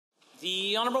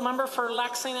The honourable member for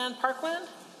Lac St. Anne Parkland.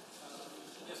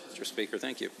 Mr. Speaker,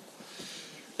 thank you.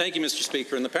 Thank you, Mr.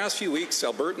 Speaker. In the past few weeks,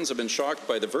 Albertans have been shocked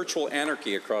by the virtual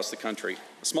anarchy across the country.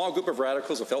 A small group of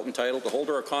radicals have felt entitled to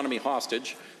hold our economy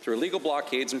hostage through illegal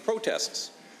blockades and protests.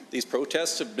 These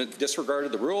protests have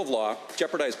disregarded the rule of law,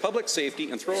 jeopardized public safety,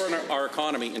 and thrown our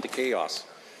economy into chaos.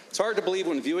 It's hard to believe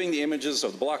when viewing the images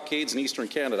of the blockades in eastern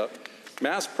Canada,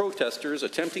 mass protesters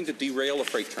attempting to derail a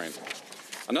freight train.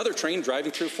 Another train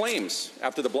driving through flames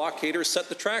after the blockaders set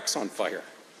the tracks on fire.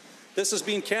 This has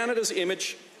been Canada's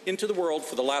image into the world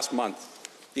for the last month.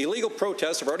 The illegal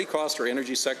protests have already cost our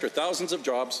energy sector thousands of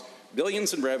jobs,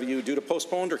 billions in revenue due to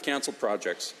postponed or cancelled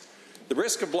projects. The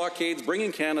risk of blockades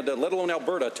bringing Canada, let alone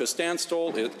Alberta, to a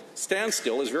standstill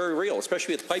is very real,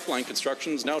 especially with pipeline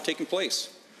constructions now taking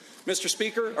place. Mr.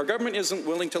 Speaker, our government isn't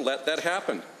willing to let that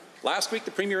happen. Last week,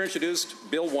 the Premier introduced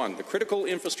Bill 1, the Critical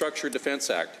Infrastructure Defence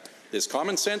Act. This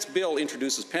common-sense bill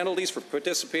introduces penalties for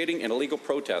participating in illegal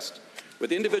protest,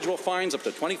 with individual fines up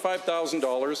to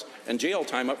 $25,000 and jail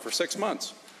time up for 6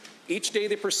 months. Each day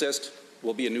they persist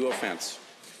will be a new offence.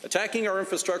 Attacking our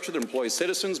infrastructure that employs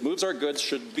citizens, moves our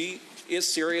goods, is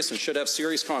serious and should have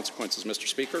serious consequences, Mr.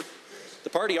 Speaker. The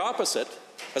party opposite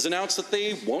has announced that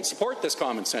they won't support this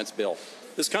common-sense bill.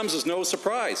 This comes as no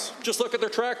surprise. Just look at their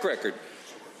track record.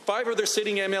 5 of their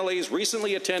sitting MLAs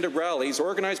recently attended rallies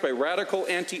organized by radical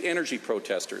anti-energy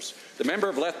protesters. The member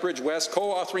of Lethbridge West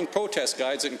co-authoring protest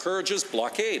guides that encourages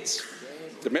blockades.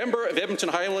 The member of Edmonton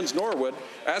Highlands Norwood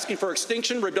asking for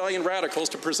Extinction Rebellion radicals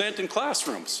to present in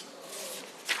classrooms.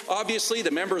 Obviously,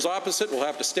 the members opposite will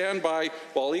have to stand by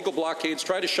while illegal blockades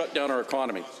try to shut down our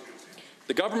economy.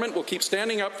 The government will keep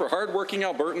standing up for hard-working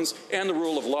Albertans and the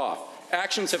rule of law.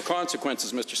 Actions have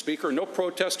consequences, Mr. Speaker. No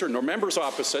protester nor members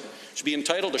opposite should be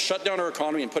entitled to shut down our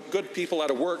economy and put good people out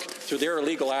of work through their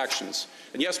illegal actions.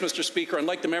 And yes, Mr. Speaker,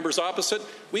 unlike the members opposite,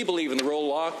 we believe in the rule of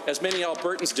law, as many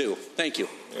Albertans do. Thank you.